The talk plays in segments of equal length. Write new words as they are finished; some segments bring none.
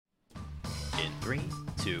In 3,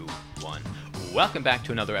 2, 1. Welcome back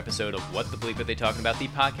to another episode of What the Bleep Are They Talking About, the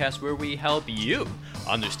podcast where we help you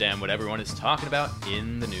understand what everyone is talking about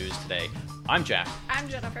in the news today. I'm Jack. I'm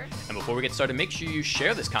Jennifer. And before we get started, make sure you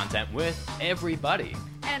share this content with everybody.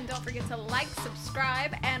 And don't forget to like,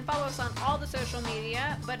 subscribe, and follow us on all the social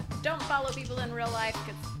media, but don't follow people in real life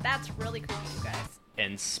because that's really creepy, you guys.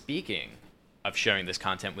 And speaking of sharing this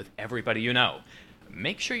content with everybody you know,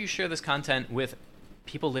 make sure you share this content with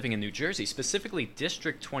people living in New Jersey, specifically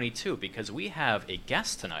District 22, because we have a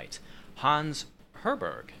guest tonight, Hans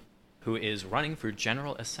Herberg, who is running for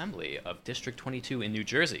General Assembly of District 22 in New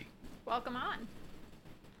Jersey. Welcome on.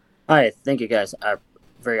 Hi, thank you guys. I'm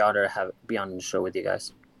very honored to be on the show with you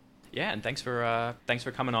guys. Yeah, and thanks for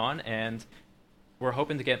coming on. And we're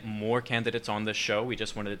hoping to get more candidates on this show. We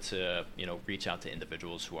just wanted to, reach out to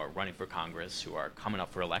individuals who are running for Congress, who are coming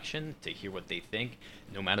up for election, to hear what they think,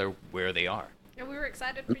 no matter where they are. And we were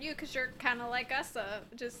excited for you because you're kind of like us,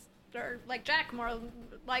 or like Jack, more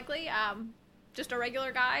likely, just a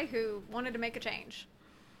regular guy who wanted to make a change.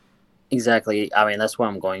 Exactly. I mean, that's what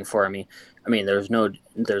I'm going for. I mean, there's no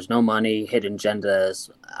money, hidden agendas,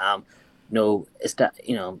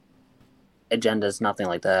 agendas, nothing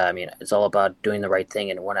like that. I mean, it's all about doing the right thing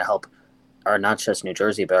and want to help not just New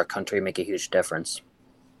Jersey, but our country make a huge difference.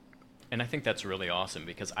 And I think that's really awesome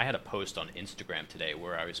because I had a post on Instagram today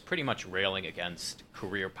where I was pretty much railing against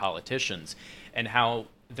career politicians and how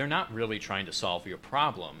they're not really trying to solve your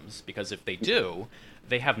problems, because if they do,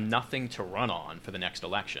 they have nothing to run on for the next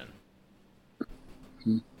election.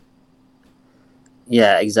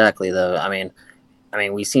 Yeah, exactly. Though, I mean,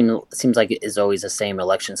 seems like it's always the same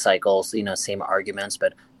election cycles, same arguments.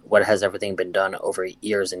 But what has everything been done over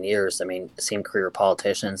years and years? I mean, same career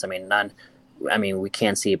politicians. I mean, none. I mean, we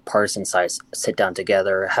can't see partisan sides sit down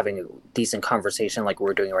together, having a decent conversation like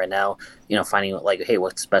we're doing right now. Finding like, hey,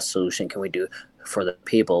 what's the best solution can we do for the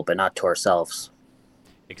people, but not to ourselves.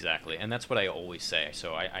 Exactly, and that's what I always say.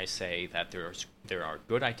 So I say that there are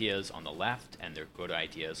good ideas on the left and there are good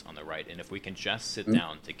ideas on the right, and if we can just sit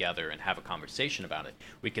down together and have a conversation about it,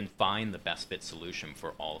 we can find the best fit solution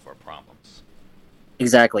for all of our problems.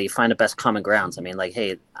 Exactly, find the best common grounds. I mean, like,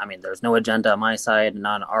 hey, there's no agenda on my side,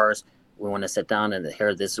 not on ours. We want to sit down and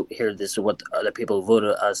hear this is what the other people who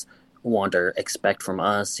voted us want or expect from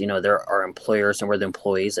us. They're our employers and we're the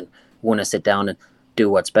employees, and we want to sit down and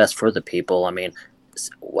do what's best for the people. I mean,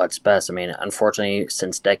 what's best. I mean, unfortunately,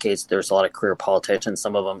 since decades, there's a lot of career politicians.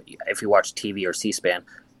 Some of them, if you watch TV or C-SPAN,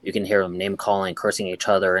 you can hear them name calling, cursing each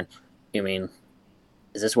other. And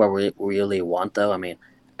is this what we really want, though? I mean,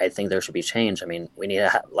 I think there should be change. I mean, we need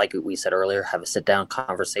to, like we said earlier, have a sit-down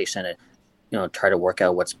conversation and, try to work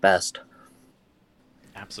out what's best.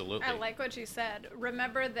 Absolutely. I like what you said.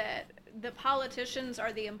 Remember that the politicians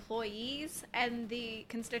are the employees and the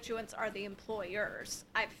constituents are the employers.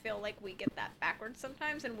 I feel like we get that backwards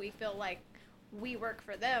sometimes, and we feel like we work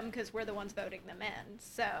for them because we're the ones voting them in.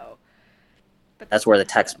 So, but that's where the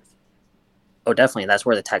tax. Oh, definitely. That's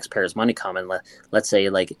where the taxpayers' money come. And let's say,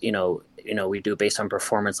 like, we do based on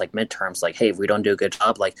performance, like midterms. Like, hey, if we don't do a good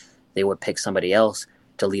job, like, they would pick somebody else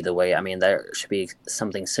to lead the way. I mean, there should be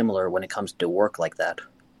something similar when it comes to work like that.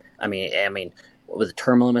 I mean, with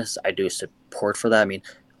term limits, I do support for that.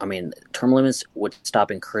 I mean, term limits would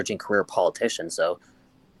stop encouraging career politicians, though,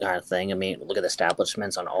 kind of thing. I mean, look at the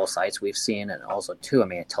establishments on all sides we've seen, and also too,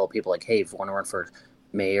 I tell people like, hey, if you want to run for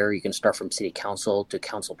mayor, you can start from city council to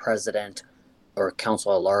council president or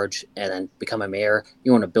council at large, and then become a mayor.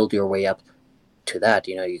 You want to build your way up to that.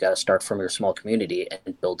 You got to start from your small community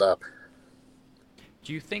and build up.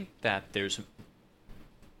 Do you think that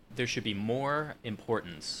there should be more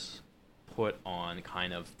importance put on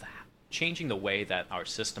kind of changing the way that our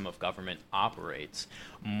system of government operates,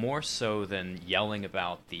 more so than yelling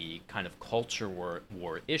about the kind of culture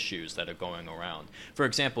war issues that are going around? For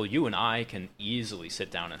example, you and I can easily sit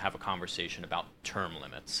down and have a conversation about term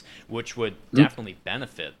limits, which would definitely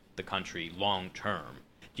benefit the country long term.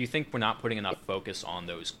 Do you think we're not putting enough focus on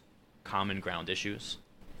those common ground issues?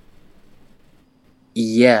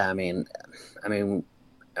 Yeah, I mean,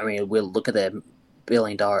 we'll look at the $1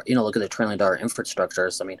 billion, look at the $1 trillion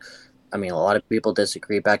infrastructures. I mean, a lot of people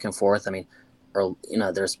disagree back and forth.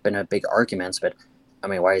 There's been a big arguments, but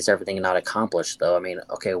why is everything not accomplished though?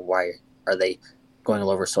 Okay, why are they going all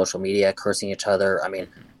over social media, cursing each other? I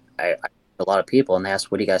a lot of people and ask,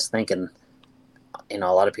 what do you guys think? And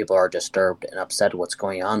a lot of people are disturbed and upset what's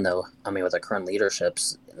going on though. With the current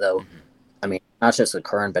leaderships though. Not just the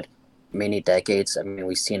current, but many decades.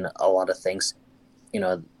 We've seen a lot of things,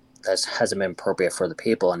 that hasn't been appropriate for the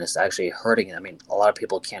people, and it's actually hurting. A lot of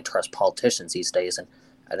people can't trust politicians these days, and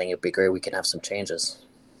I think it'd be great we can have some changes.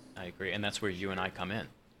 I agree. And that's where you and I come in.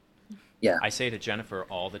 Yeah. I say to Jennifer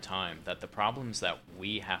all the time that the problems that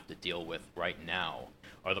we have to deal with right now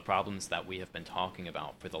are the problems that we have been talking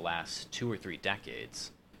about for the last 2 or 3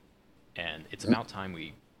 decades. And it's about time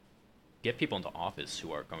we get people into office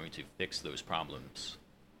who are going to fix those problems.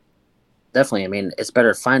 Definitely. I mean, it's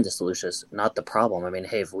better to find the solutions, not the problem. I mean,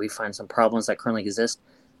 hey, if we find some problems that currently exist,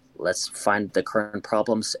 let's find the current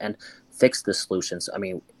problems and fix the solutions. I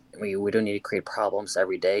mean, we don't need to create problems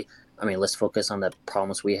every day. I mean, let's focus on the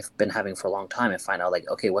problems we have been having for a long time and find out, like,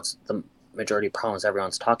 okay, what's the majority of problems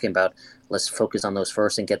everyone's talking about? Let's focus on those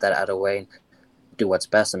first and get that out of the way and do what's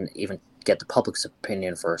best, and even get the public's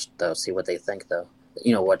opinion first, though, see what they think, though.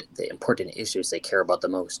 You know, what the important issues they care about the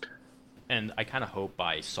most. And I kind of hope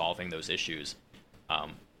by solving those issues,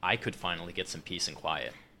 I could finally get some peace and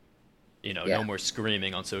quiet. You know, no more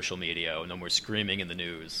screaming on social media, no more screaming in the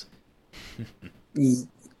news.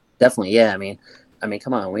 Definitely, yeah. I mean,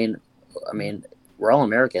 come on. I mean, we're all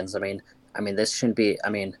Americans. I mean, this shouldn't be. I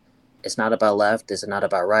mean, it's not about left. It's not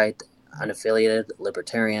about right. Unaffiliated,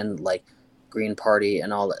 libertarian, like Green Party,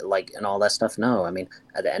 and all that stuff. No, I mean,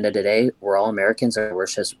 at the end of the day, we're all Americans, and we're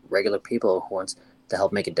just regular people who wants to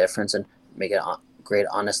help make a difference and make a great,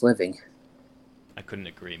 honest living. I couldn't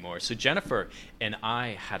agree more. So Jennifer and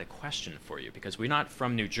I had a question for you because we're not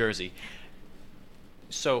from New Jersey.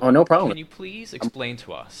 So no problem. Can you please explain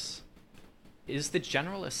to us, is the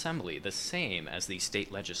General Assembly the same as the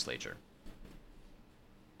state legislature?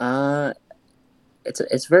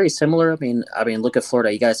 It's very similar. I mean, look at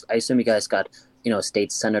Florida. You guys, I assume you guys got,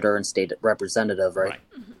 state senator and state representative, right?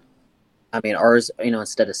 Mm-hmm. I mean, ours,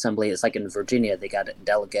 instead of assembly, it's like in Virginia, they got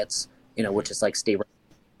delegates, which is like state.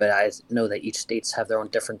 But I know that each states have their own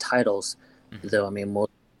different titles, though. I mean,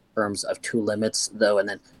 most terms of 2 limits, though, and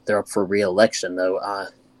then they're up for re-election, though.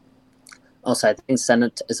 Also, I think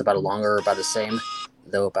Senate is about about the same,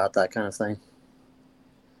 though, about that kind of thing.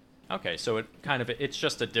 Okay, so it's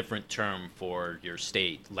just a different term for your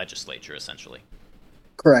state legislature, essentially.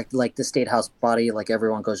 Correct. Like the state house body, like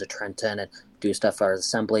everyone goes to Trenton and do stuff for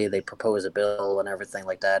assembly. They propose a bill and everything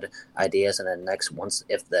like that, ideas, and then once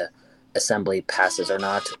if the assembly passes or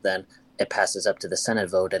not, then it passes up to the Senate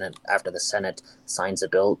vote, and then after the Senate signs a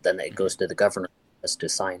bill, then it goes to the governor to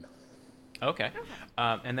sign. Okay.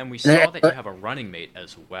 And then we saw that you have a running mate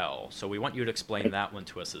as well, so we want you to explain that one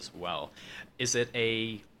to us as well. Is it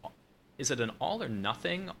an all or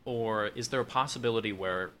nothing, or is there a possibility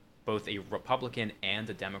where both a Republican and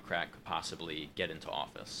a Democrat could possibly get into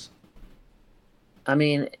office? I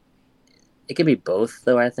mean, it could be both,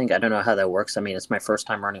 though, I think. I don't know how that works. I mean, it's my first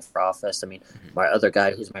time running for office. I mean, my other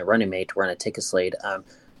guy, who's my running mate, we're on a ticket slate.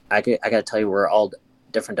 I got to tell you, we're all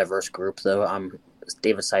different, diverse group, though.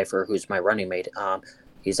 David Cipher, who's my running mate,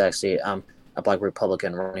 he's actually a Black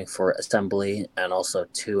Republican running for assembly, and also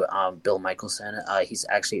to Bill Michelson. He's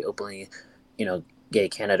actually openly, gay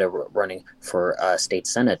candidate running for state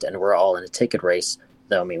senate, and we're all in a ticket race.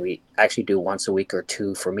 Though, I mean, we actually do once a week or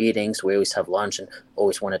two for meetings. We always have lunch and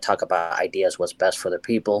always want to talk about ideas, what's best for the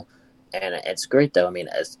people. And it's great, though. I mean,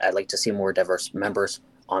 I'd like to see more diverse members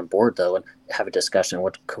on board, though, and have a discussion.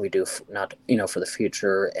 What can we do, for the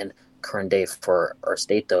future and current day for our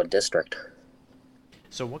state, though, and district.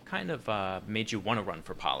 So what kind of made you want to run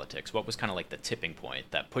for politics? What was kind of like the tipping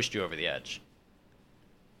point that pushed you over the edge?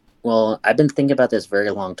 Well, I've been thinking about this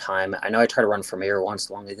very long time. I know I tried to run for mayor once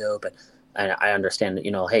long ago, but I understand,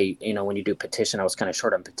 hey, when you do petition, I was kind of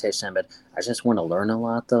short on petition, but I just want to learn a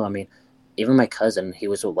lot, though. I mean, even my cousin, he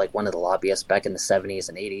was like one of the lobbyists back in the 70s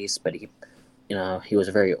and 80s, but he was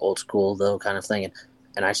very old school, though, kind of thing.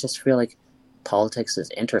 And I just feel like politics is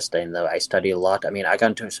interesting, though. I study a lot. I mean, I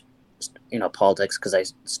got into, politics because I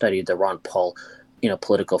studied the Ron Paul,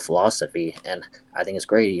 political philosophy. And I think it's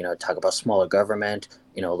great, talk about smaller government,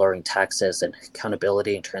 lowering taxes and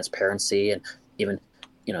accountability and transparency, and even,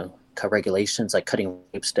 cut regulations, like cutting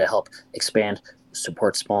rapes to help expand,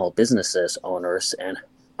 support small businesses owners. And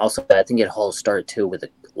also, I think it all started too with the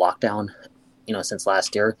lockdown, since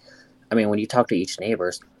last year. I mean, when you talk to each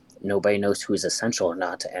neighbors, nobody knows who is essential or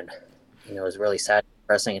not. And, it's really sad,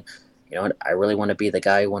 depressing. And, I really want to be the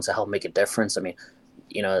guy who wants to help make a difference. I mean,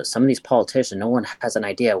 some of these politicians, no one has an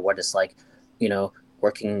idea what it's like,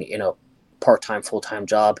 working, part-time, full-time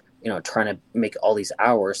job, trying to make all these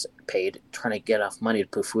hours paid, trying to get enough money to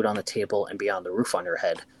put food on the table and be on the roof on your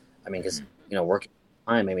head. I mean, because, working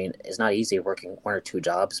time, I mean, it's not easy working 1 or 2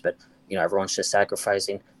 jobs, but, everyone's just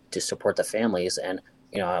sacrificing to support the families. And,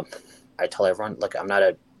 I tell everyone, look, I'm not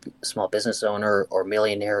a small business owner or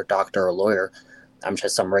millionaire, doctor or lawyer. I'm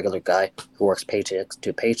just some regular guy who works paycheck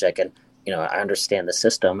to paycheck. And, I understand the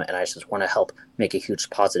system, and I just want to help make a huge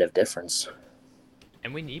positive difference.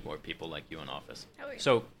 And we need more people like you in office. Oh, yeah.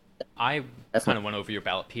 So I kind Definitely. of went over your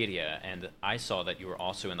Ballotpedia, and I saw that you were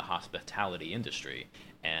also in the hospitality industry,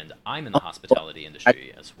 and I'm in the hospitality I,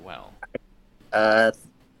 industry as well. uh,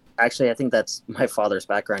 Actually, I think that's my father's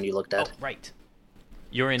background you looked Oh, at. right.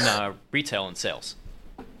 You're in retail and sales.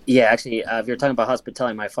 Yeah, actually, if you're talking about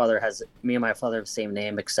hospitality, me and my father have the same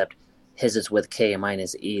name, except his is with K and mine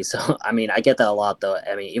is E. So, I mean, I get that a lot, though.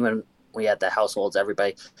 I mean, even we had the households,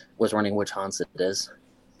 everybody was wondering which Hans it is.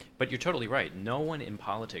 But you're totally right. No one in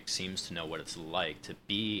politics seems to know what it's like to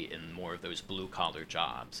be in more of those blue collar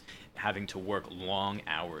jobs, having to work long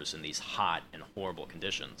hours in these hot and horrible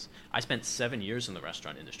conditions. I spent 7 years in the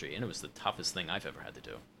restaurant industry, and it was the toughest thing I've ever had to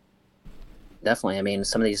do. Definitely. I mean,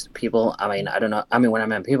 some of these people, I mean, I don't know. I mean, when I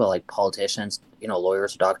met people like politicians,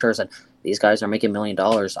 lawyers, doctors, and these guys are making $1 million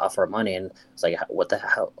off our money. And it's like, what the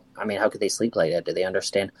hell? I mean, how could they sleep like that? Do they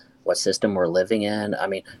understand what system we're living in? I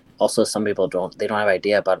mean, also some people they don't have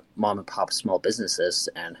idea about mom and pop small businesses.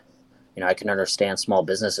 And, I can understand small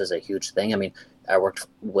business is a huge thing. I mean, I worked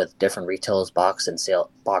with different retailers, box and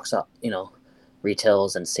sale, box up,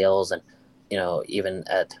 retails and sales and, even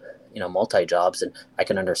at, multi jobs. And I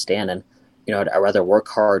can understand. And, I'd rather work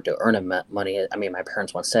hard to earn money. I mean, my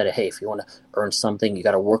parents once said, "Hey, if you want to earn something, you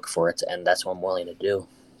got to work for it," and that's what I'm willing to do.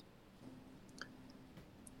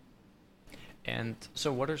 And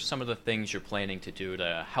so, what are some of the things you're planning to do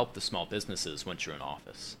to help the small businesses once you're in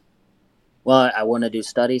office? Well, I want to do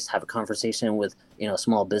studies, have a conversation with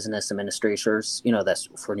small business administrators, that's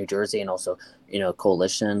for New Jersey, and also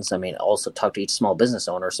coalitions. I mean, also talk to each small business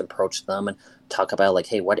owners, approach them, and talk about like,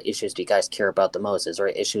 hey, what issues do you guys care about the most? Is there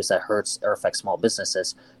issues that hurts or affect small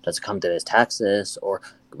businesses? Does it come to his taxes or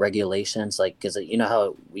regulations? Like, because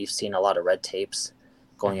how we've seen a lot of red tapes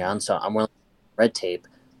going Hmm. on, so I'm willing to red tape.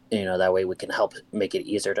 That way we can help make it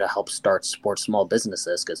easier to help support small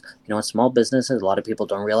businesses. Because in small businesses, a lot of people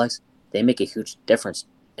don't realize they make a huge difference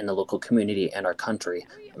in the local community and our country.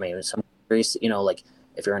 Oh, yeah. I mean, in some countries, like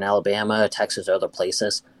if you're in Alabama, Texas, or other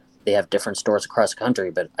places, they have different stores across the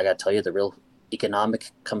country. But I got to tell you, the real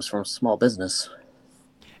economic comes from small business.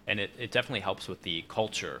 And it definitely helps with the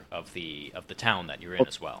culture of the town that you're in Oh,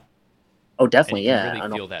 as well. oh, And definitely, you can yeah. really I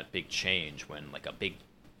know. feel that big change when like a big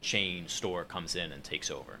chain store comes in and takes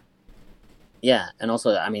over. Yeah, and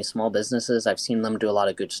also, I mean, small businesses. I've seen them do a lot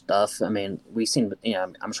of good stuff. I mean, we've seen,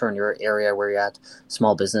 I'm sure in your area where you're at,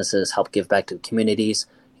 small businesses help give back to communities.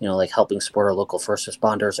 Like helping support our local first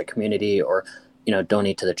responders, or community, or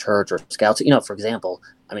donate to the church or scouts. For example,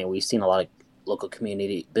 I mean, we've seen a lot of local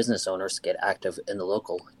community business owners get active in the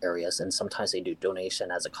local areas, and sometimes they do donation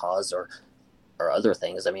as a cause or other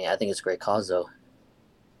things. I mean, I think it's a great cause, though.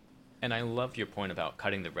 And I love your point about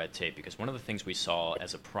cutting the red tape because one of the things we saw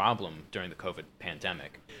as a problem during the COVID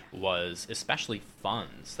pandemic was especially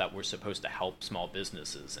funds that were supposed to help small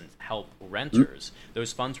businesses and help Mm. renters.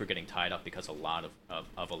 Those funds were getting tied up because of a lot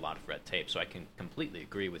of red tape. So I can completely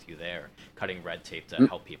agree with you there, cutting red tape to Mm.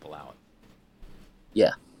 help people out.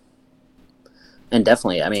 Yeah. And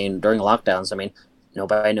definitely, I mean, during lockdowns, I mean,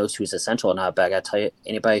 nobody knows who's essential or not. But I gotta tell you,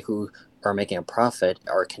 anybody who are making a profit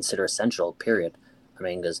are considered essential. Period. I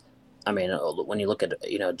mean, because I mean, when you look at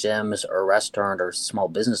gyms or restaurant or small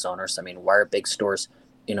business owners, I mean, why are big stores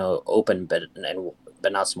open but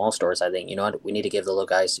not small stores? I think what we need to give the little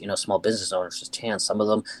guys, small business owners a chance. Some of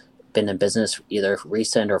them been in business either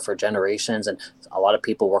recent or for generations, and a lot of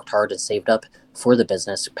people worked hard and saved up for the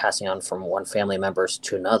business, passing on from one family members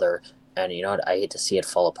to another. And I hate to see it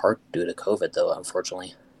fall apart due to COVID, though,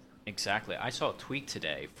 unfortunately. Exactly. I saw a tweet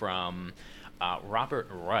today from Robert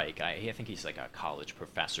Reich. I think he's like a college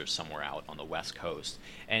professor somewhere out on the West Coast,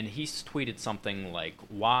 and he's tweeted something like,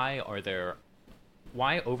 why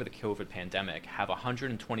over the COVID pandemic have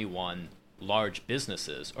 121 large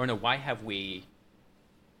businesses, or no, why have we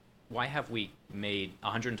made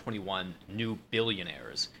 121 new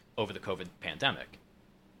billionaires over the COVID pandemic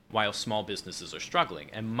while small businesses are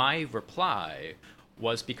struggling? And my reply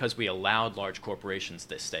was because we allowed large corporations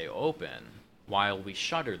to stay open while we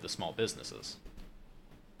shuttered the small businesses.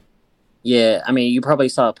 Yeah, I mean, you probably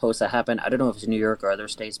saw a post that happened. I don't know if it's New York or other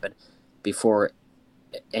states, but before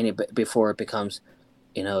before it becomes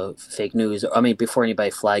fake news. I mean, before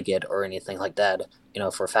anybody flag it or anything like that,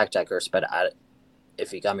 for fact checkers. But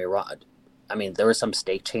if you got me wrong, I mean, there was some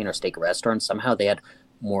steak chain or steak restaurant. Somehow they had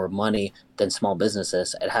more money than small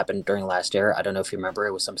businesses. It happened during last year. I don't know if you remember.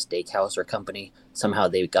 It was some steakhouse or company. Somehow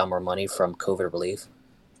they got more money from COVID relief.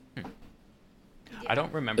 Hmm. I Yeah. don't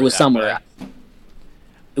It remember was that, but somewhere.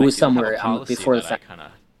 It I was do have a somewhere policy before the that I fact. kind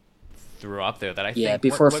of threw up there that I Yeah, think.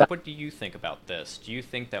 before fact. What do you think about this? Do you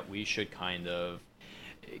think that we should kind of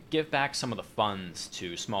give back some of the funds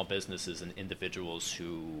to small businesses and individuals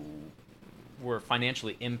who were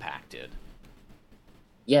financially impacted.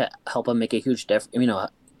 Yeah, help them make a huge difference.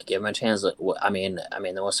 Give them a chance. I mean,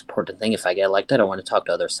 the most important thing, if I get elected, I want to talk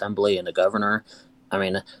to other assembly and the governor. I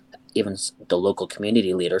mean, even the local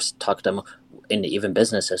community leaders, talk to them, and even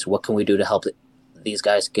businesses. What can we do to help these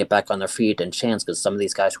guys get back on their feet and chance? Because some of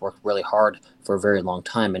these guys work really hard for a very long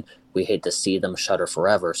time, and we hate to see them shutter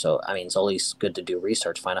forever. So, I mean, it's always good to do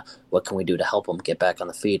research, find out what can we do to help them get back on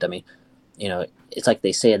the feet. I mean, it's like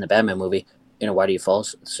they say in the Batman movie, why do you fall?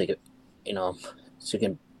 So you can, so you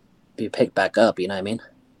can be picked back up. You know what I mean?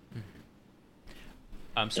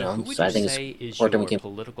 So who would So you I think it's say is your important we can.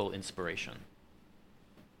 political inspiration?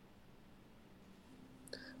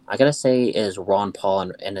 I gotta say is Ron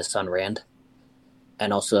Paul and his son Rand,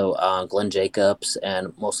 and also Glenn Jacobs,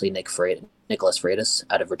 and mostly Nicholas Freitas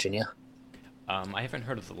out of Virginia. I haven't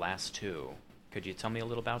heard of the last two. Could you tell me a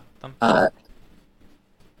little about them? Uh,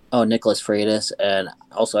 oh, Nicholas Freitas, and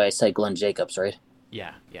also I said Glenn Jacobs, right?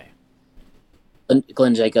 Yeah, yeah.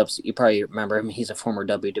 Glenn Jacobs, you probably remember him. He's a former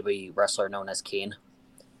WWE wrestler known as Kane.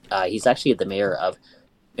 He's actually the mayor of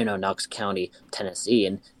Knox County, Tennessee,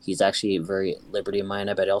 and he's actually very liberty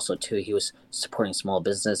minded. But also too, he was supporting small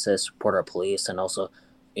businesses, support our police, and also,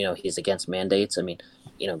 he's against mandates. I mean,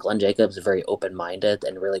 Glenn Jacobs is very open minded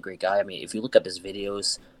and really great guy. I mean, if you look up his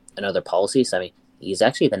videos and other policies, I mean, he's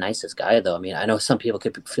actually the nicest guy though. I mean, I know some people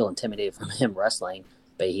could feel intimidated from him wrestling,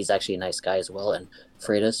 but he's actually a nice guy as well. And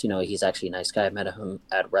Freitas, he's actually a nice guy. I met him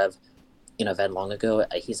at Rev, event long ago.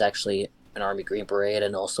 He's actually an Army Green Beret,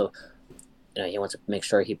 and also he wants to make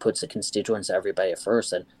sure he puts the constituents, everybody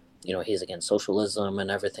first, and he's against socialism and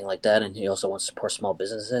everything like that, and he also wants to support small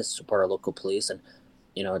businesses, support our local police, and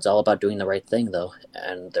it's all about doing the right thing though,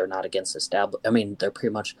 and they're not against establish. I mean, they're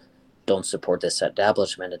pretty much don't support this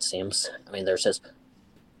establishment. It seems. I mean, there's just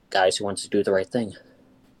guys who wants to do the right thing.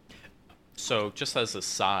 So, just as a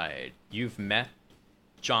side, you've met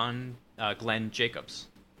Glenn Jacobs.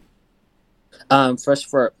 First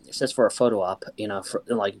for it's just for a photo op, for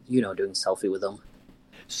like doing selfie with them, and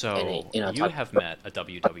So, you talk. have met a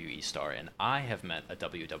WWE star, and I have met a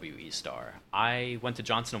WWE star. I went to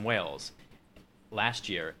Johnson and Wales last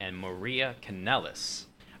year, and Maria Kanellis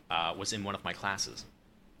was in one of my classes.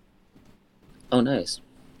 Oh, nice.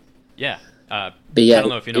 Yeah. But I yeah, don't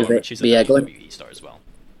know if you know her, but she's a Glenn, WWE star as well.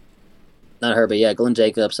 not her, but yeah, Glenn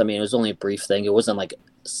Jacobs. I mean, it was only a brief thing. It wasn't like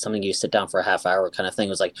something you sit down for a half hour kind of thing.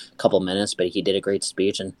 It was like a couple minutes, but he did a great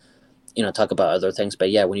speech and talk about other things. But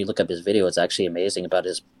yeah, when you look up his video, it's actually amazing about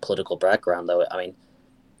his political background, though. I mean,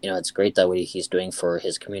 it's great that what he's doing for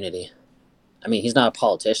his community. I mean, he's not a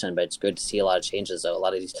politician, but it's good to see a lot of changes, though. A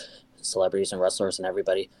lot of these celebrities and wrestlers and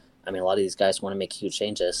everybody. I mean, a lot of these guys want to make huge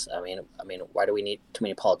changes. I mean, why do we need too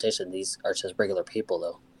many politicians? These are just regular people,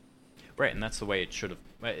 though. Right, and that's the way it should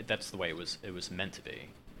have. That's the way it was meant to be.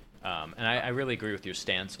 And I really agree with your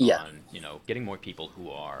stance Yeah. on getting more people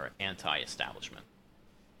who are anti-establishment.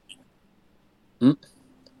 Mm.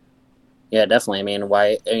 Yeah, definitely. I mean,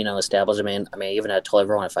 why, establishment? I mean, even I told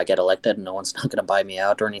everyone if I get elected, no one's not going to buy me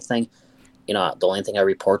out or anything. The only thing I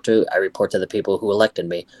report to the people who elected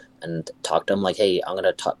me and talk to them like, hey, I'm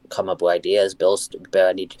going to come up with ideas, bills, but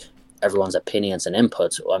I need everyone's opinions and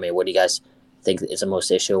inputs. I mean, what do you guys think is the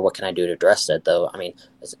most issue? What can I do to address it, though? I mean,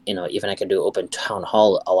 even I can do open town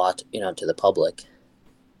hall a lot, to the public.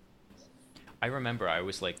 I remember I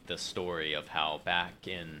always liked the story of how back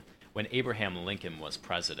in when Abraham Lincoln was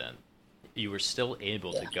president, you were still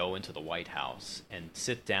able to Yeah. go into the White House and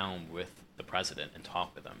sit down with the president and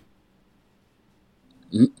talk with him.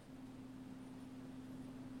 Mm.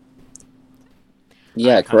 I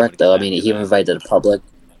Yeah, kind of want correct, to get though. I back mean, to he even that. invited the public.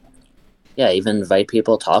 Yeah, even invite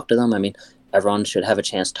people, talk to them. I mean, everyone should have a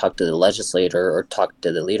chance to talk to the legislator or talk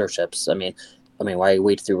to the leaderships. I mean, why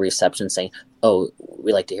wait through reception saying, "Oh,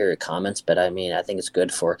 we like to hear your comments," but I mean, I think it's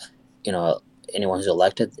good for, you know, anyone who's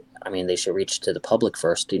elected. I mean, they should reach to the public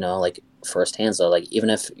first. Like firsthand. So, like, even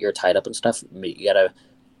if you're tied up and stuff, you gotta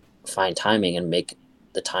find timing and make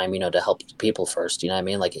the time, to help people first. You know what I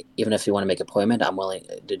mean? Like, even if you want to make an appointment, I'm willing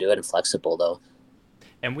to do it and flexible though.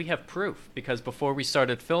 And we have proof because before we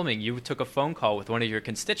started filming, you took a phone call with one of your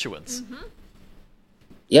constituents. Mm-hmm.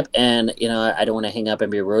 Yep, and I don't want to hang up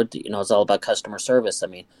and be rude. It's all about customer service. I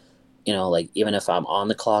mean, like even if I'm on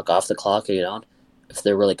the clock, off the clock, if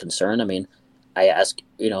they're really concerned, I mean, I ask,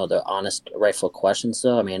 the honest, rightful questions.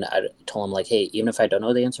 Though, I mean, I told them like, hey, even if I don't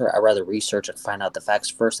know the answer, I'd rather research and find out the facts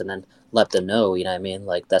first, and then let them know. You know what I mean?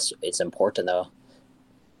 Like it's important though.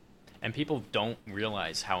 And people don't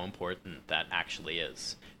realize how important that actually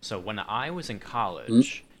is. So when I was in Mm.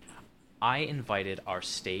 college, I invited our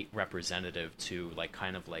state representative to like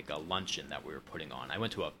kind of like a luncheon that we were putting on. I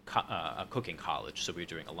went to a cooking college, so we were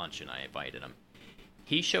doing a luncheon. I invited him.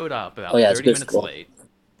 He showed up Oh about yeah, it's a 30 good minutes school. late,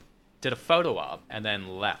 did a photo op, and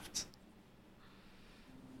then left.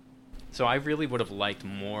 So I really would have liked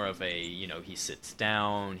more of a, he sits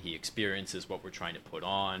down, he experiences what we're trying to put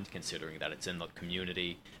on, considering that it's in the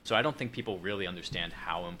community. So I don't think people really understand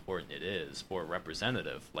how important it is for a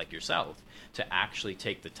representative like yourself to actually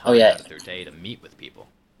take the Oh time yeah, out of their day to meet with people.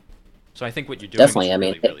 So I think what you're doing is definitely. I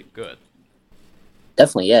mean, really, really good.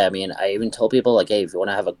 definitely, yeah. I mean, I even told people like, hey, if you want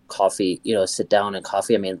to have a coffee, sit down and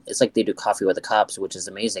coffee. I mean, it's like they do coffee with the cops, which is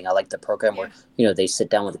amazing. I like the program Yeah. where they sit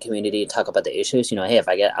down with the community and talk about the issues. Hey, if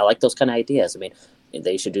I like those kind of ideas. I mean,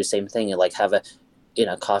 they should do the same thing and like have a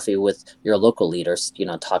coffee with your local leaders.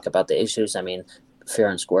 Talk about the issues. I mean, fair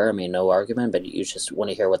and square. I mean, no argument, but you just want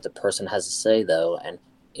to hear what the person has to say, though, and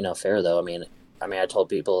fair though. I mean, I told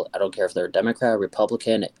people I don't care if they're Democrat,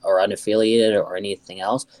 Republican, or unaffiliated or anything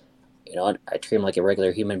else. I treat them like a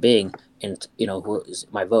regular human being, and who is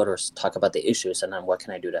my voters talk about the issues, and then what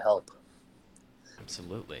can I do to help?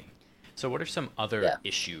 Absolutely. So what are some other Yeah.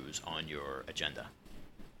 issues on your agenda?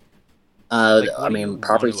 Like, I what do you mean, want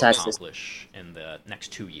property to taxes. accomplish in the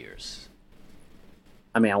next 2 years?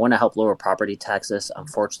 I mean, I want to help lower property taxes.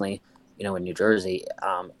 Unfortunately, in New Jersey,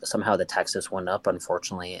 somehow the taxes went up.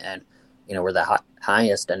 Unfortunately, and we're the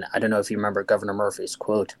highest. And I don't know if you remember Governor Murphy's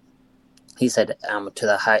quote. He said to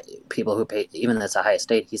the high people who pay, even that's the highest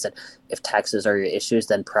state. He said, if taxes are your issues,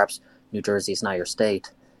 then perhaps New Jersey's not your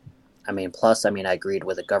state. I mean, plus, I mean, I agreed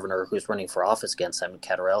with the governor who's running for office against him,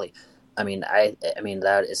 Cattarelli. I mean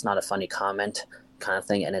that is not a funny comment, kind of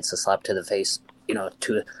thing, and it's a slap to the face,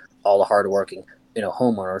 to all the hardworking,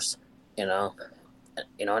 homeowners, you know,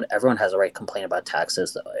 and everyone has a right to complain about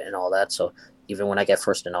taxes and all that. So even when I get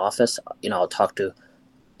first in office, I'll talk to,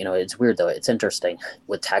 it's weird though. It's interesting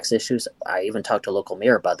with tax issues. I even talked to a local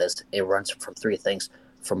mayor about this. It runs from three things: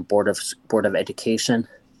 from board of education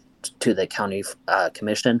to the county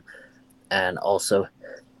commission, and also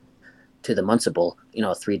to the municipal,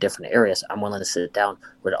 three different areas. I'm willing to sit down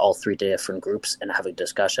with all three different groups and have a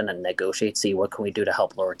discussion and negotiate, see what can we do to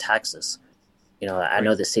help lower taxes. I Right.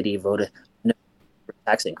 know the city voted no for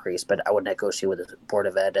tax increase, but I would negotiate with the Board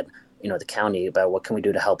of Ed and, the county about what can we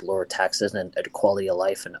do to help lower taxes and quality of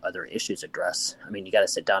life and other issues addressed. I mean, you got to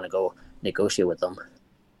sit down and go negotiate with them.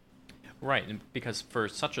 Right, and because for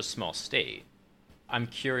such a small state, I'm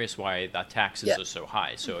curious why the taxes Yeah, are so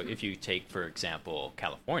high. So if you take, for example,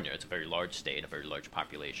 California, it's a very large state, a very large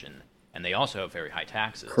population, and they also have very high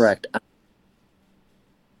taxes. correct.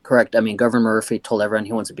 Correct. I mean, Governor Murphy told everyone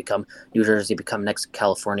he wants to become New Jersey, become next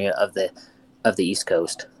California of the East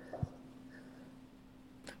Coast.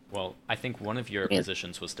 Well, I think one of your I mean,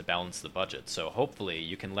 positions was to balance the budget, so hopefully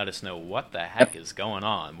you can let us know what the yep. heck is going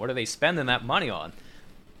on. What are they spending that money on?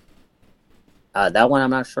 That one I'm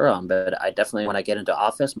not sure on, but I definitely, when I get into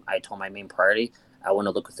office, I told my main priority, I want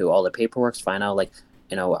to look through all the paperwork, find out, like,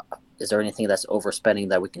 you know, is there anything that's overspending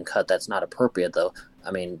that we can cut that's not appropriate, though?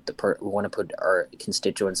 I mean, we want to put our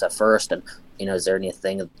constituents at first, and, is there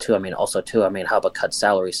anything, too? I mean, also, too, I mean, how about cut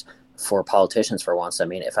salaries for politicians for once? I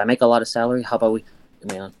mean, if I make a lot of salary, how about we,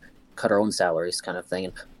 cut our own salaries kind of thing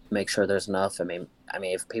and make sure there's enough? I mean,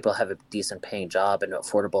 if people have a decent paying job and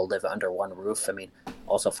affordable live under one roof, I mean,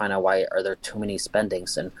 also find out why are there too many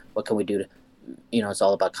spendings and what can we do to, it's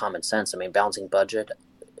all about common sense. I mean, balancing budget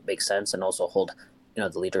makes sense and also hold, the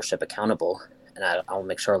leadership accountable. And I'll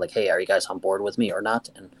make sure, like, hey, are you guys on board with me or not?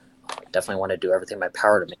 And I definitely want to do everything in my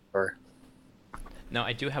power to make sure. Now,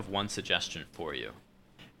 I do have one suggestion for you.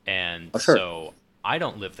 And Oh, sure. so I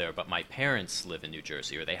don't live there, but my parents live in New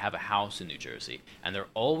Jersey, or they have a house in New Jersey, and they're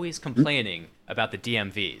always Mhm. complaining about the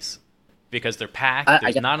DMVs because they're packed, I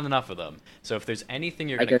there's get, not enough of them. So if there's anything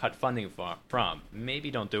you're I going to get, cut funding from, maybe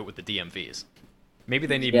don't do it with the DMVs. Maybe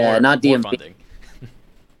they need yeah, more not more DMV. funding.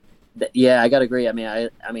 Yeah, I gotta agree. I mean,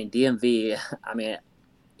 DMV. I mean,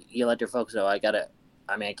 you let your folks know. I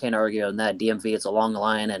mean, I can't argue on that. DMV is a long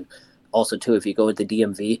line, and also too, if you go with the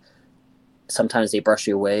DMV, sometimes they brush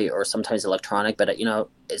you away, or sometimes electronic. But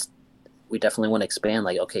it's we definitely want to expand.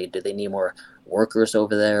 Like, okay, do they need more workers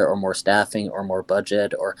over there, or more staffing, or more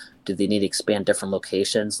budget, or do they need to expand different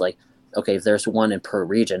locations? Like, okay, if there's one in per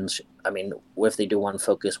region, I mean, what if they do one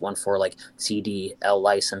focus, one for like CDL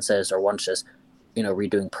licenses, or one just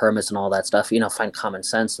redoing permits and all that stuff? Find common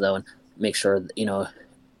sense though, and make sure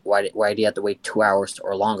why do you have to wait 2 hours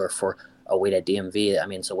or longer for a wait at DMV? I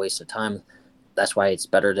mean, it's a waste of time. That's why it's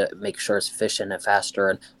better to make sure it's efficient and faster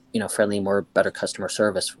and friendly, more better customer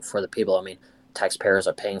service for the people. I mean, taxpayers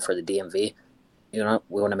are paying for the DMV. We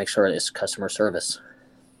want to make sure it's customer service.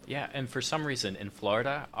 Yeah, and for some reason in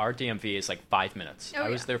Florida, our DMV is like 5 minutes. Oh I yeah.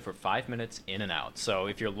 was there for 5 minutes in and out. So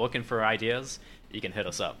if you're looking for ideas, you can hit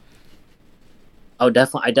us up. Oh,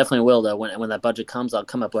 definitely. I definitely will though. When that budget comes, I'll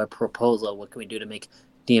come up with a proposal. What can we do to make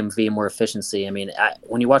DMV more efficiency? I mean,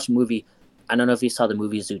 when you watch a movie, I don't know if you saw the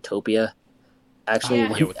movie Zootopia. Actually, Oh, Yeah.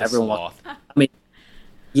 yeah, when with the everyone walks, sloth. I mean,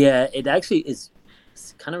 yeah, it actually is.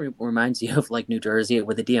 Kind of reminds you of like New Jersey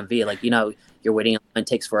with the DMV. Like you're waiting in line,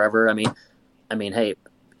 takes forever. I mean, hey,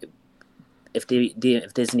 if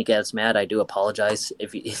Disney gets mad, I do apologize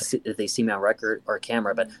if they see me on record or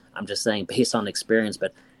camera. But I'm just saying, based on experience.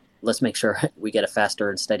 But let's make sure we get a faster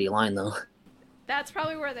and steady line, though. That's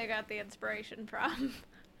probably where they got the inspiration from.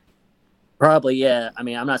 Probably, yeah. I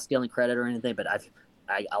mean, I'm not stealing credit or anything, but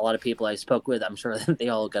a lot of people I spoke with, I'm sure that they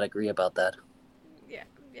all got to agree about that. Yeah,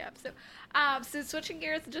 yeah. So switching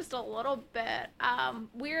gears just a little bit.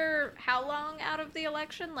 We're how long out of the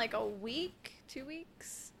election? Like a week, 2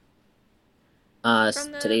 weeks Today's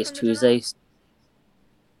from the general. Tuesday,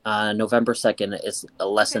 November 2nd. It's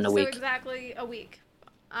less Okay, than a so week. exactly a week.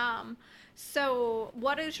 Um, so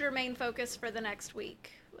what is your main focus for the next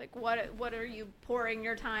week? Like what are you pouring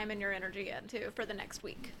your time and your energy into for the next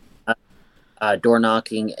week? Door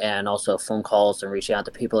knocking and also phone calls and reaching out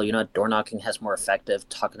to people. Door knocking has more effective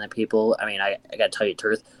talking to people. I mean, I got to tell you the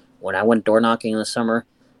truth. When I went door knocking in the summer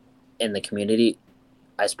in the community,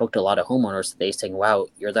 I spoke to a lot of homeowners. They saying, "Wow,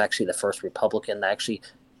 you're actually the first Republican that actually,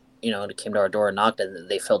 came to our door and knocked, and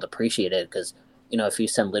they felt appreciated because, if you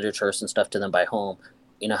send literatures and stuff to them by home,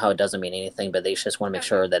 you know how it doesn't mean anything, but they just want to make Oh yeah.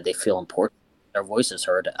 sure that they feel important, their voice is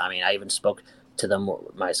heard. I mean, I even spoke to them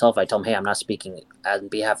myself. I told them, hey, I'm not speaking on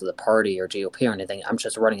behalf of the party or GOP or anything. I'm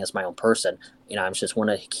just running as my own person. I just want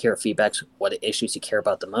to hear feedbacks, what issues you care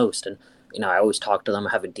about the most, and I always talk to them,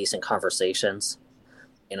 having decent conversations.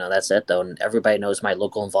 That's it though. And everybody knows my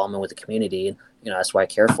local involvement with the community. And, that's why I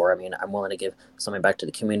care for. I mean, I'm willing to give something back to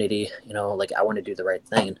the community. Like I want to do the right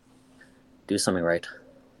thing and do something right.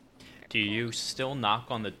 Do you still knock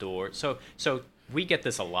on the door? So we get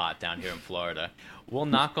this a lot down here in Florida. We'll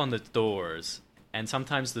knock on the doors, and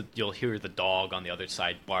sometimes you'll hear the dog on the other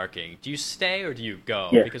side barking. Do you stay or do you go?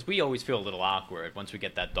 Yeah. Because we always feel a little awkward once we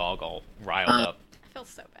get that dog all riled Uh, up. I feel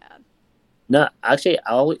so bad. no, actually,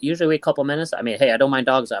 I'll usually wait a couple minutes. I mean, hey, I don't mind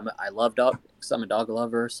dogs. I love dogs. I'm a dog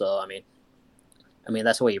lover. So I mean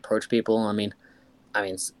that's the way you approach people. I mean,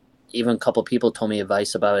 even a couple people told me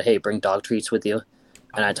advice about, hey, bring dog treats with you,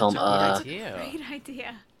 and I Oh, told that's them, a good That's a idea. great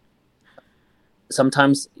idea.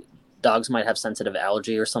 sometimes dogs might have sensitive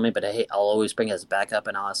allergy or something, but hey, I'll always bring it as backup,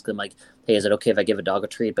 and I'll ask them like, hey, is it okay if I give a dog a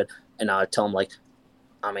treat? And I'll tell them like,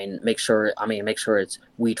 make sure it's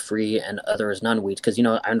wheat free and other is non wheat because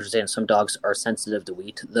I understand some dogs are sensitive to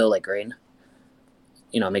wheat though, like grain.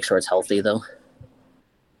 Make sure it's healthy though.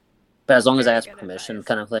 But as long as I Very ask good permission, advice.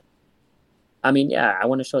 kind of like, yeah, I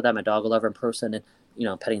want to show that I'm a dog lover in person,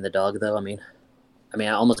 and petting the dog though. I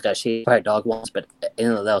almost got shaved by a dog once, but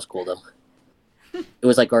that was cool though. It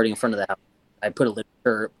was like guarding in front of the house. I put a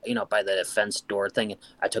litter, by the fence door thing. And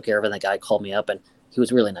I took care of it. And the guy called me up, and he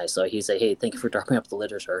was really nice. So he said, "Hey, thank you for dropping up the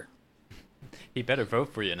litter, sir." He better vote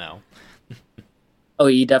for you now. Oh,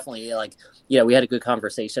 he definitely like, yeah. We had a good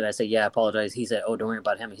conversation. I said, "Yeah, I apologize." He said, "Oh, don't worry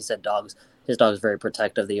about him." He said, "Dogs, his dog's very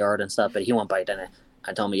protective of the yard and stuff, but he won't bite." And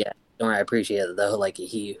I told him, "Yeah, don't worry, I appreciate it though." Like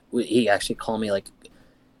he actually called me like,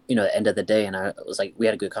 at the end of the day, and I was like, we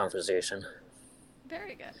had a good conversation.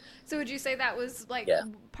 Very good. So would you say that was like Yeah.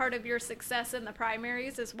 part of your success in the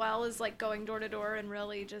primaries as well as like going door to door and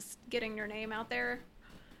really just getting your name out there?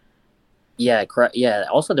 Yeah, correct. Yeah.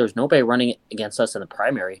 Also, there was nobody running against us in the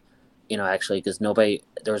primary, actually, because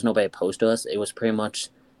there was nobody opposed to us. It was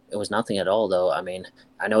nothing at all, though. I mean,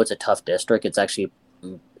 I know it's a tough district. It's actually,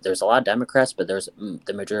 there's a lot of Democrats, but there's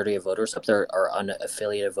the majority of voters up there are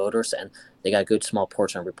unaffiliated voters, and they got a good small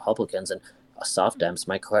portion of Republicans and soft Dems.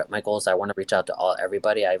 My goal is I want to reach out to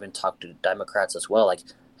everybody. I even talked to Democrats as well. Like,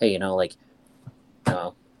 hey, like, you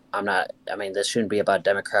know, I'm not. I mean, this shouldn't be about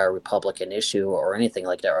Democrat or Republican issue or anything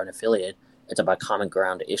like that or unaffiliated. It's about common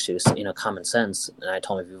ground issues, common sense. And I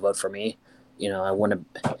told him, if you vote for me, I want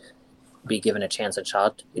to be given a chance and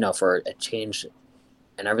shot, for a change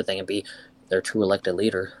and everything, and be their true elected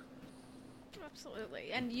leader.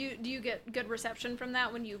 Absolutely. And do you get good reception from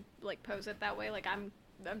that when you like pose it that way? Like I'm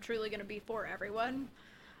truly going to be for everyone.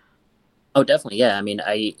 Oh, definitely, yeah. I mean,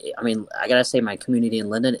 I gotta say, my community in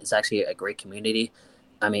Linden is actually a great community.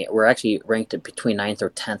 I mean, we're actually ranked between ninth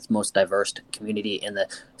or 10th most diverse community in the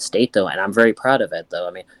state, though, and I'm very proud of it, though.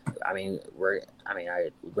 I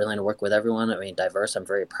willing to work with everyone. I mean, diverse. I'm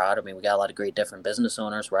very proud. I mean, we got a lot of great different business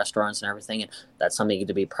owners, restaurants, and everything, and that's something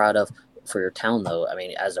to be proud of for your town, though. I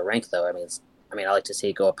mean, as a rank, though, I mean, I mean, I like to see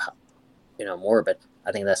it go up, more, but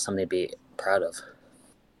I think that's something to be proud of.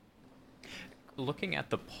 Looking at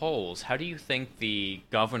the polls, how do you think the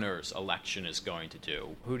governor's election is going to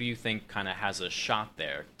do? Who do you think kind of has a shot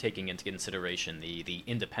there, taking into consideration the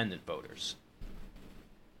independent voters?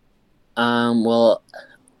 Well,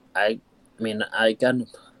 I mean, I got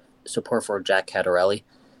support for Jack Cadarelli.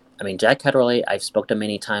 I mean, Jack Cadarelli, I've spoke to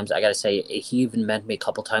many times. I gotta say, he even met me a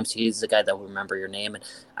couple times. He's the guy that will remember your name, and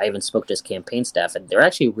I even spoke to his campaign staff, and they're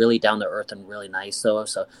actually really down to earth and really nice, though.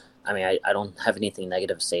 So, I mean, I don't have anything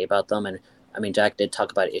negative to say about them. And I mean, Jack did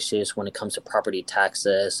talk about issues when it comes to property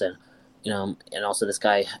taxes, and and also this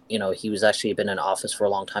guy, he was actually been in office for a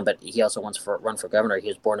long time, but he also wants for run for governor. He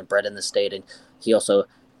was born and bred in the state, and he also,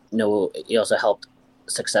 he also helped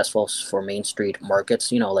successful for Main Street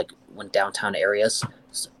markets. Like when downtown areas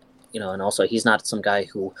and also he's not some guy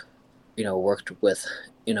who, worked with,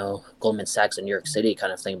 Goldman Sachs in New York City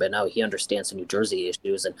kind of thing, but no, he understands the New Jersey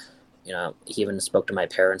issues. And, he even spoke to my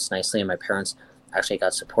parents nicely, and my parents actually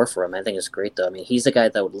got support for him. I think it's great, though. I mean, he's the guy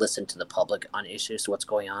that would listen to the public on issues, what's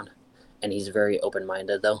going on. And he's very open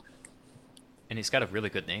minded, though. And he's got a really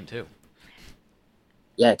good name too.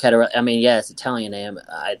 Yeah, Catar. I mean, yeah, it's Italian name,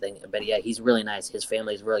 I think, but yeah, he's really nice. His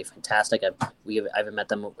family is really fantastic. I've met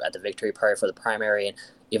them at the victory party for the primary, and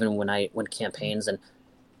even when I win campaigns, and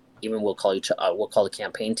even we'll call the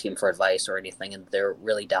campaign team for advice or anything, and they're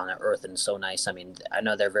really down to earth and so nice. I mean, I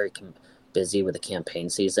know they're very busy with the campaign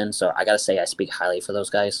season, so I gotta say I speak highly for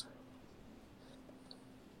those guys.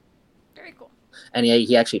 Very cool. And yeah,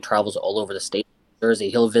 he actually travels all over the state.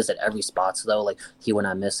 Jersey, he'll visit every spots though. Like he when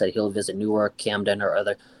I miss it, he'll visit Newark, Camden, or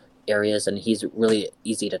other areas, and he's really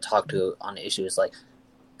easy to talk to on issues. Like,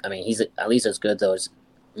 I mean, he's at least as good though.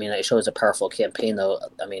 I mean, it shows a powerful campaign though.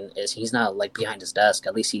 I mean, he's not like behind his desk.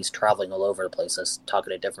 At least he's traveling all over the places,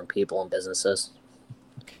 talking to different people and businesses.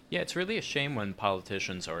 Yeah, it's really a shame when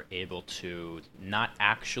politicians are able to not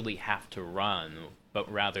actually have to run, but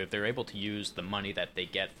rather they're able to use the money that they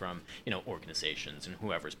get from, organizations and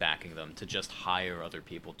whoever's backing them to just hire other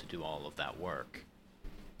people to do all of that work.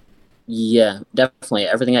 Yeah, definitely.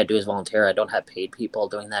 Everything I do is volunteer. I don't have paid people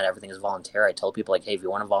doing that. Everything is volunteer. I tell people like, hey, if you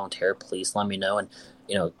want to volunteer, please let me know. And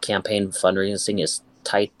campaign fundraising is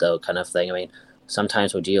tight though, kind of thing. I mean,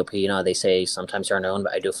 sometimes with GOP, they say sometimes they're unknown,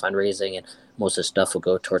 but I do fundraising, and most of the stuff will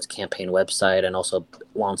go towards campaign website and also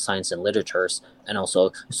lawn science and literatures and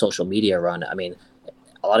also social media run. I mean,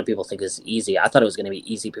 a lot of people think it's easy. I thought it was going to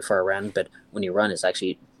be easy before I ran, but when you run, it's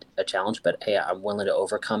actually a challenge. But hey, I'm willing to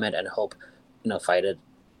overcome it and hope, fight it,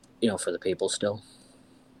 for the people still.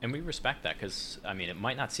 And we respect that because, I mean, it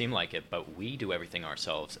might not seem like it, but we do everything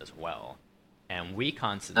ourselves as well. And we I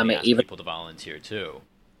constantly mean, ask even people to volunteer too.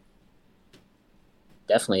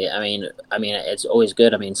 definitely. I mean, it's always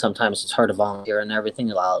good. I mean, sometimes it's hard to volunteer and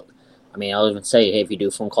everything. I'll even say, hey, if you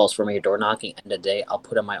do phone calls for me or door knocking, end of the day, I'll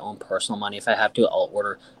put in my own personal money if I have to. I'll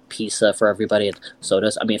order pizza for everybody and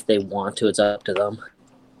sodas. I mean, if they want to, it's up to them.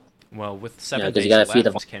 Well, with 7 Because you days got to feed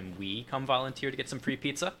them. left, can we come volunteer to get some free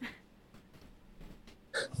pizza?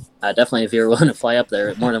 Definitely, if you're willing to fly up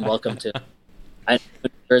there, more than welcome to. I know New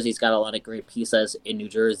Jersey's got a lot of great pizzas in New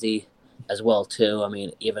Jersey as well too. I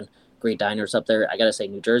mean, even great diners up there. I gotta say,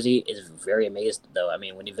 New Jersey is very amazed though. I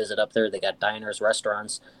mean, when you visit up there, they got diners,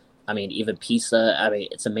 restaurants. I mean, even pizza. I mean,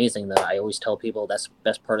 it's amazing though. I always tell people that's the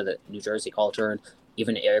best part of the New Jersey culture, and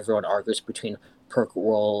even everyone argues between pork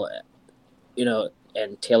roll,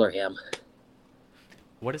 and Taylor ham.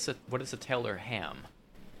 What is a Taylor ham?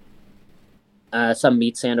 Some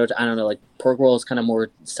meat sandwich. I don't know. Like pork roll is kind of more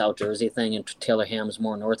South Jersey thing, and Taylor ham is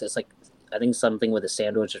more north. It's like I think something with a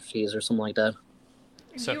sandwich of cheese or something like that.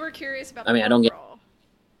 So You were curious about I the mean, I pork don't get roll.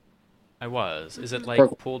 I was. Is it like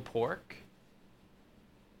pork. pulled pork?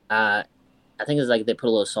 Uh, I think it's like they put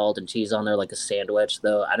a little salt and cheese on there, like a sandwich.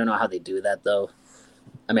 Though I don't know how they do that though.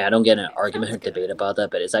 I mean, I don't get an It argument sounds or good. debate about that,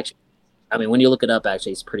 but it's actually. I mean, when you look it up,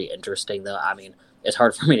 actually, it's pretty interesting though. I mean, it's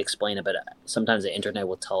hard for me to explain it, but sometimes the internet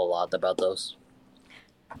will tell a lot about those.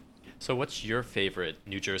 So what's your favorite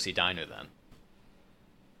New Jersey diner then?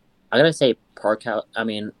 I gotta say, Park House. I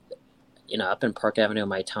mean, up in Park Avenue,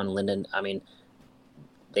 my town, Linden. I mean,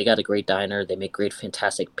 they got a great diner. They make great,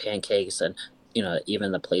 fantastic pancakes, and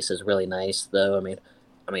even the place is really nice. Though, I mean,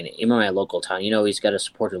 even my local town, he's got to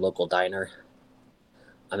support your local diner.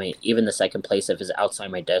 I mean, even the second place if it's outside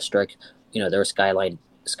my district, their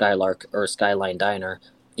Skylark or Skyline Diner,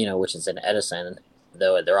 which is in Edison,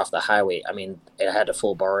 though they're off the highway. I mean, it had a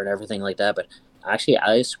full bar and everything like that, but. Actually,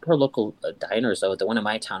 I support local diners though. The one in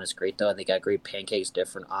my town is great though. They got great pancakes,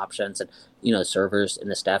 different options, and the servers and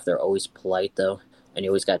the staff they're always polite though, and you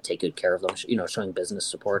always got to take good care of them. Showing business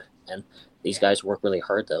support, and these Yeah. guys work really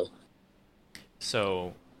hard though.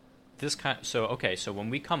 So so okay, so when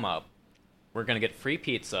we come up, we're gonna get free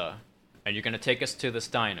pizza, and you're gonna take us to this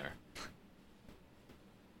diner.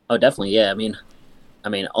 Oh, definitely. Yeah. I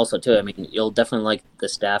mean, also too. I mean, you'll definitely like the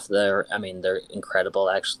staff there. I mean, they're incredible.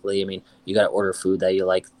 Actually, I mean, you got to order food that you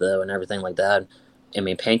like though, and everything like that. I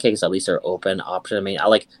mean, pancakes at least are open option. I mean, I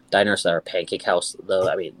like diners that are pancake house though.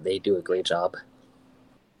 I mean, they do a great job.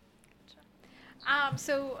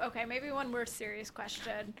 So okay, maybe one more serious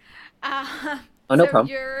question. Uh, Oh, no so problem.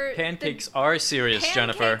 the Pancakes are serious,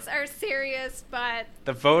 Jennifer. pancakes are serious, but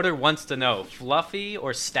The voter wants to know fluffy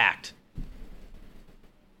or stacked.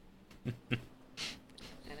 no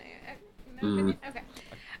Mm. opinion. Okay.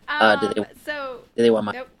 Do they So do they want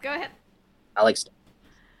my? nope. Go ahead. I like.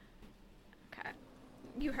 Okay.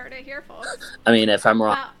 You heard it here, folks. I mean, if I'm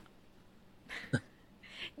wrong, Uh,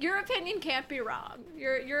 your opinion can't be wrong.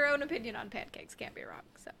 Your own opinion on pancakes can't be wrong.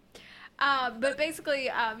 So, but basically,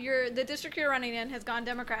 the district you're running in has gone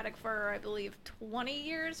Democratic for I believe 20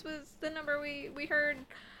 years was the number we heard.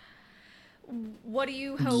 What do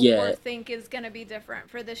you hope or yeah. think is going to be different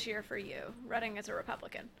for this year for you running as a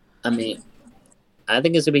Republican? I mean, I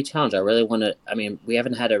think it's a big challenge. I really want to. I mean, we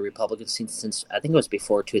haven't had a Republican since I think it was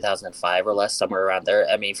before 2005 or less, somewhere around there.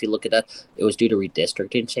 I mean, if you look at that, it was due to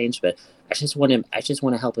redistricting change. But I just want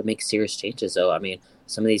to help it make serious changes. Though, I mean,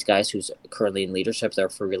 some of these guys who's currently in leadership that are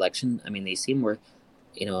for reelection. I mean, they seem more,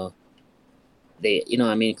 you know,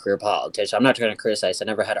 I mean, career politicians. I'm not trying to criticize. I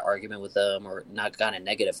never had an argument with them or not kind of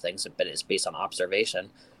negative things, but it's based on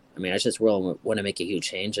observation. I mean, I just really want to make a huge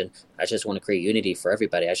change, and I just want to create unity for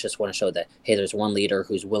everybody. I just want to show that hey, there's one leader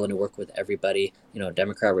who's willing to work with everybody.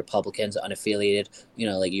 Democrat, Republicans, unaffiliated.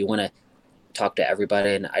 Like you want to talk to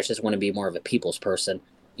everybody, and I just want to be more of a people's person.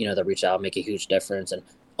 That reach out, make a huge difference, and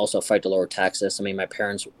also fight to lower taxes. I mean, my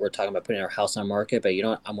parents were talking about putting our house on market, but you know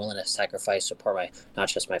what? I'm willing to sacrifice support my not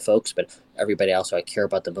just my folks, but everybody else who I care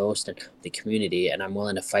about the most and the community, and I'm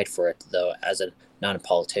willing to fight for it though as a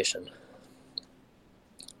non-politician.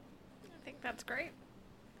 I think that's great.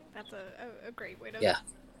 I think that's a great way to Yeah.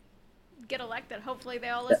 get elected. Hopefully, they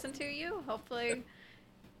all Yeah. listen to you. Oh, Hopefully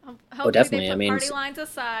they definitely. I put mean, party lines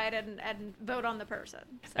aside and vote on the person.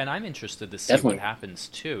 So, And I'm interested to see what definitely. happens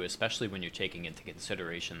too, especially when you're taking into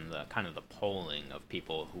consideration the kind of the polling of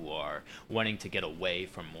people who are wanting to get away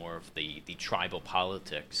from more of the tribal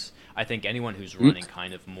politics. I think anyone who's Mhm. running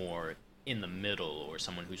kind of more in the middle or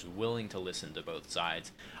someone who's willing to listen to both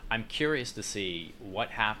sides, I'm curious to see what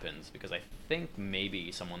happens because I think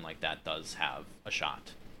maybe someone like that does have a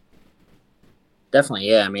shot. Definitely,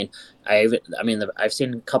 yeah. I've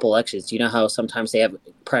seen a couple elections. You know how sometimes they have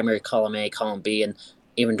primary column A, column B, and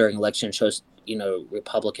even during election shows,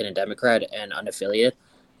 Republican and Democrat and unaffiliated.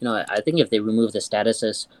 I think if they remove the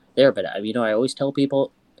statuses there, but I always tell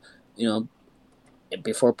people, you know,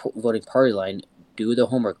 before voting party line, do the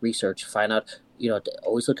homework, research, find out.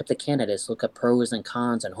 Always look up the candidates, look up pros and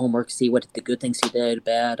cons and homework, see what the good things he did,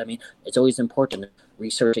 bad. I mean, it's always important to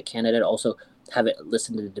research a candidate. Also, have it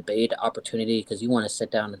listen to the debate opportunity because you want to sit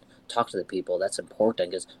down and talk to the people. That's important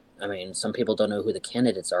because some people don't know who the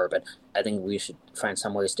candidates are, but I think we should find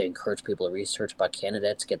some ways to encourage people to research about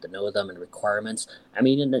candidates, get to know them and requirements.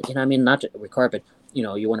 Not to require, but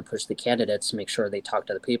you want to push the candidates, make sure they talk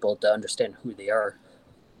to the people to understand who they are.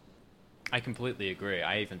 I completely agree.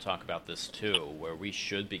 I even talk about this too, where we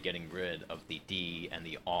should be getting rid of the D and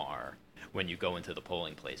the R when you go into the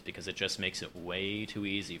polling place because it just makes it way too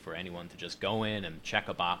easy for anyone to just go in and check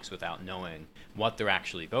a box without knowing what they're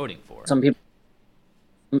actually voting for. Some people,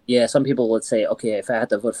 yeah, some people would say, okay, if I had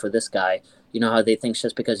to vote for this guy, you know how they think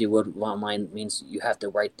just because you vote online means you have to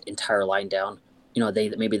write the entire line down.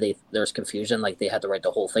 There's confusion, like they had to write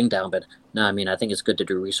the whole thing down, but no, I think it's good to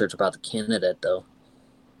do research about the candidate though.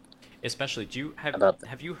 Especially, do you About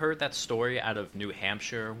have you heard that story out of New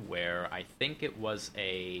Hampshire where I think it was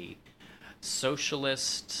a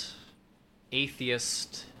socialist,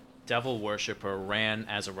 atheist, devil worshiper ran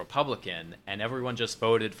as a Republican, and everyone just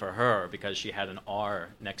voted for her because she had an R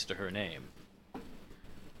next to her name?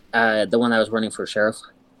 the one that was running for sheriff.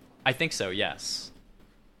 I think so, yes.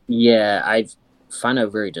 Yeah, I find it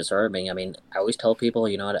very disheartening. I always tell people,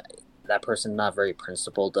 that person's not very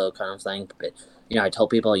principled, though, kind of thing. But, I tell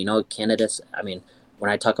people, candidates,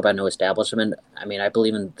 when I talk about no establishment, I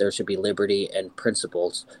believe in there should be liberty and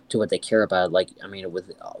principles to what they care about. Like,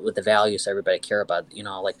 with the values everybody care about, you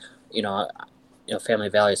know, family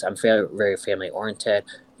values. I'm very, very family oriented.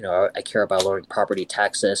 I care about lowering property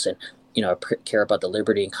taxes and, care about the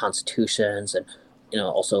liberty and constitutions and,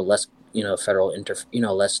 also less, federal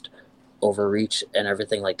less overreach and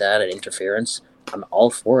everything like that and interference. I'm all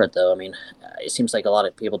for it though. It seems like a lot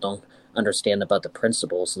of people don't understand about the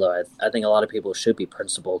principles. Though I think a lot of people should be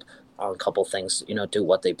principled on a couple things. Do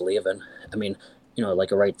what they believe in. I mean,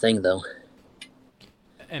 like a right thing though.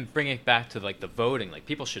 And bringing it back to like the voting, like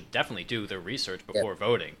people should definitely do their research Yeah. before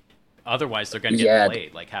voting. Otherwise, they're going to get Yeah,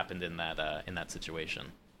 played, like happened in that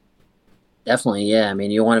situation. definitely. Yeah. I mean,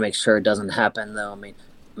 you want to make sure it doesn't happen though. I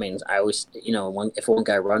mean, I always, if one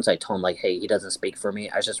guy runs, I tell him like, hey, he doesn't speak for me.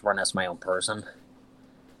 I just run as my own person,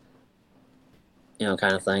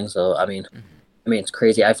 kind of thing. So I mean, it's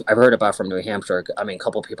crazy. I've heard about from New Hampshire. I mean, a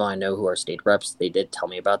couple of people I know who are state reps, they did tell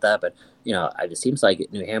me about that. But it seems like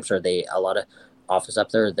New Hampshire, a lot of office up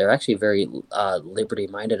there, they're actually very liberty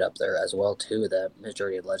minded up there as well too. The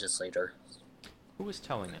majority of the legislature. Who was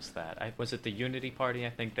telling us that? Was it the Unity Party? I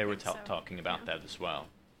think they were think so. talking about Yeah. that as well.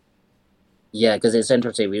 Yeah, because it's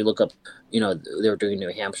interesting. When you look up, they were doing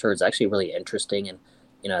New Hampshire. It's actually really interesting, and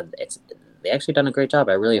it's they actually done a great job.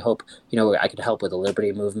 I really hope I could help with the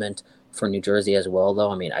liberty movement for New Jersey as well.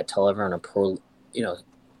 Though I mean, I tell everyone I'm you know,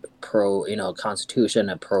 pro Constitution,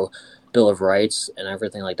 a pro Bill of Rights, and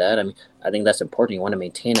everything like that. I mean, I think that's important. You want to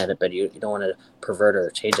maintain it, but you don't want to pervert or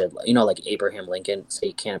change it. Like Abraham Lincoln say,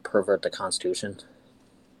 you can't pervert the Constitution.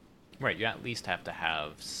 Right, you at least have to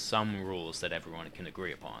have some rules that everyone can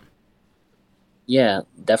agree upon. Yeah,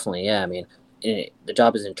 definitely. Yeah, I mean, the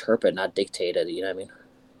job is interpret, not dictated. You know what I mean?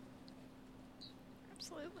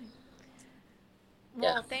 Absolutely.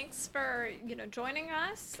 Yeah. Well, thanks for joining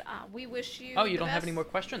us. We wish you. Oh, you the don't have best. any more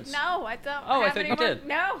questions? No, I don't. Oh, I have thought any you more. did.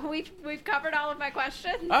 No, we've covered all of my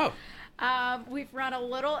questions. Oh, We've run a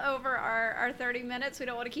little over our 30 minutes. We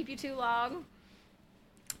don't want to keep you too long.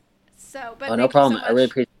 So, but Oh, no thank you problem. so I really much.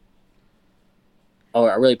 appreciate. Oh,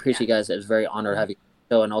 I really appreciate Yeah. you guys. It was very honored to have you.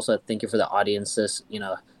 So, and also thank you for the audiences.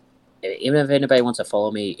 Even if anybody wants to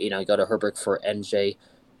follow me, go to Herbert for NJ,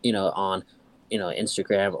 on,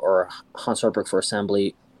 Instagram, or Hans Herbert for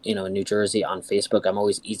Assembly, in New Jersey on Facebook. I'm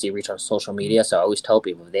always easy to reach on social media. So I always tell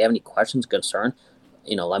people if they have any questions, concern,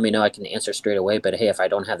 let me know. I can answer straight away. But hey, if I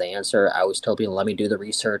don't have the answer, I always tell people, let me do the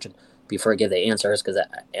research and before I give the answers, because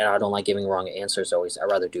I don't like giving wrong answers. Always, I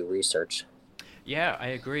rather do research. yeah, I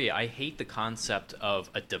agree. I hate the concept of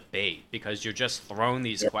a debate because you're just thrown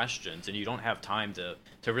these Yep. questions and you don't have time to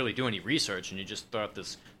really do any research and you just throw out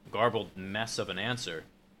this garbled mess of an answer.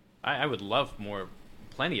 I would love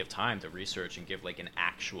plenty of time to research and give like an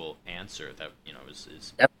actual answer that,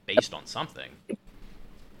 is Yep. based on something.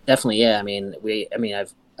 Definitely, yeah. I mean,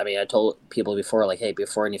 I told people before, like, hey,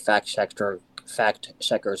 before any fact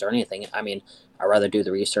checkers or anything, I mean, I'd rather do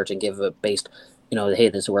the research and give it based, hey,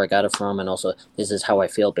 this is where I got it from, and also this is how I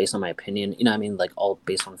feel based on my opinion. I mean, like all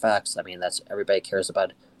based on facts. I mean, that's everybody cares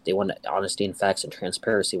about. They want honesty and facts and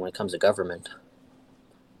transparency when it comes to government.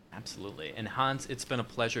 Absolutely. And Hans, it's been a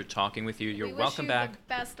pleasure talking with you. You're We wish welcome you back, the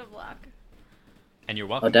best of luck. and you're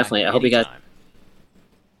Oh, welcome definitely. back I hope you guys. anytime.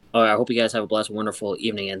 Oh, I hope you guys have a blessed, wonderful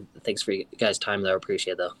evening, and thanks for you guys' time. Though, I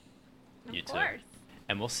appreciate it, though. Of You too. course.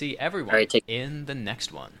 And we'll see All everyone right, take. in the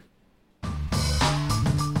next one.